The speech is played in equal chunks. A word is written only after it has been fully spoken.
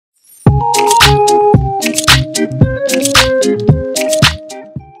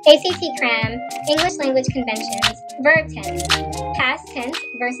ACT Cram, English Language Conventions, Verb Tense, Past Tense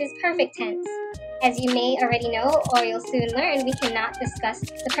versus Perfect Tense. As you may already know, or you'll soon learn, we cannot discuss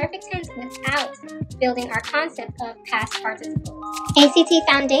the perfect tense without building our concept of past participles. ACT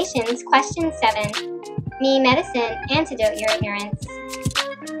Foundations, Question 7. Me Medicine, Antidote Your Ignorance.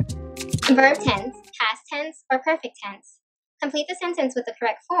 Verb tense, past tense, or perfect tense. Complete the sentence with the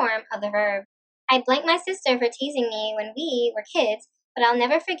correct form of the verb. I blanked my sister for teasing me when we were kids, but I'll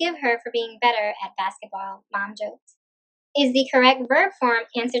never forgive her for being better at basketball, Mom joked. Is the correct verb form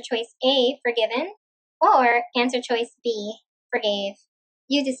answer choice A, forgiven, or answer choice B, forgave?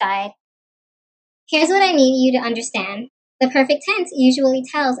 You decide. Here's what I need you to understand. The perfect tense usually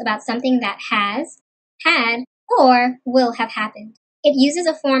tells about something that has, had, or will have happened. It uses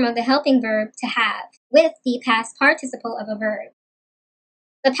a form of the helping verb to have with the past participle of a verb.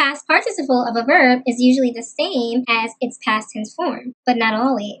 The past participle of a verb is usually the same as its past tense form, but not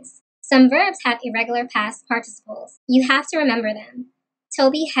always. Some verbs have irregular past participles. You have to remember them.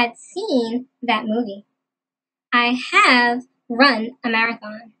 Toby had seen that movie. I have run a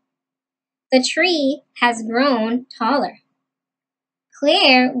marathon. The tree has grown taller.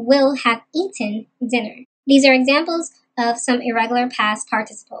 Claire will have eaten dinner. These are examples of some irregular past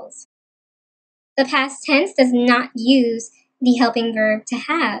participles. The past tense does not use the helping verb to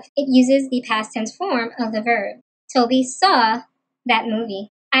have. It uses the past tense form of the verb. Toby saw that movie.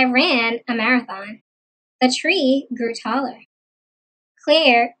 I ran a marathon. The tree grew taller.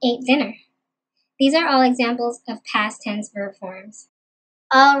 Claire ate dinner. These are all examples of past tense verb forms.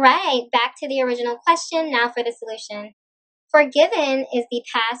 All right, back to the original question, now for the solution. Forgiven is the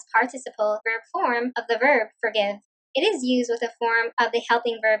past participle verb form of the verb forgive. It is used with a form of the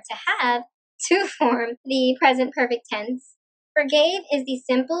helping verb to have to form the present perfect tense. Forgave is the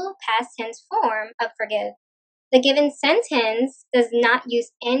simple past tense form of forgive. The given sentence does not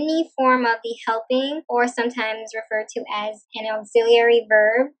use any form of the helping or sometimes referred to as an auxiliary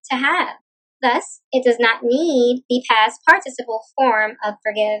verb to have. Thus, it does not need the past participle form of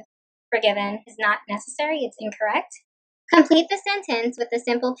forgive. Forgiven is not necessary, it's incorrect. Complete the sentence with the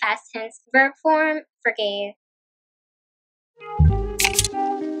simple past tense verb form forgave.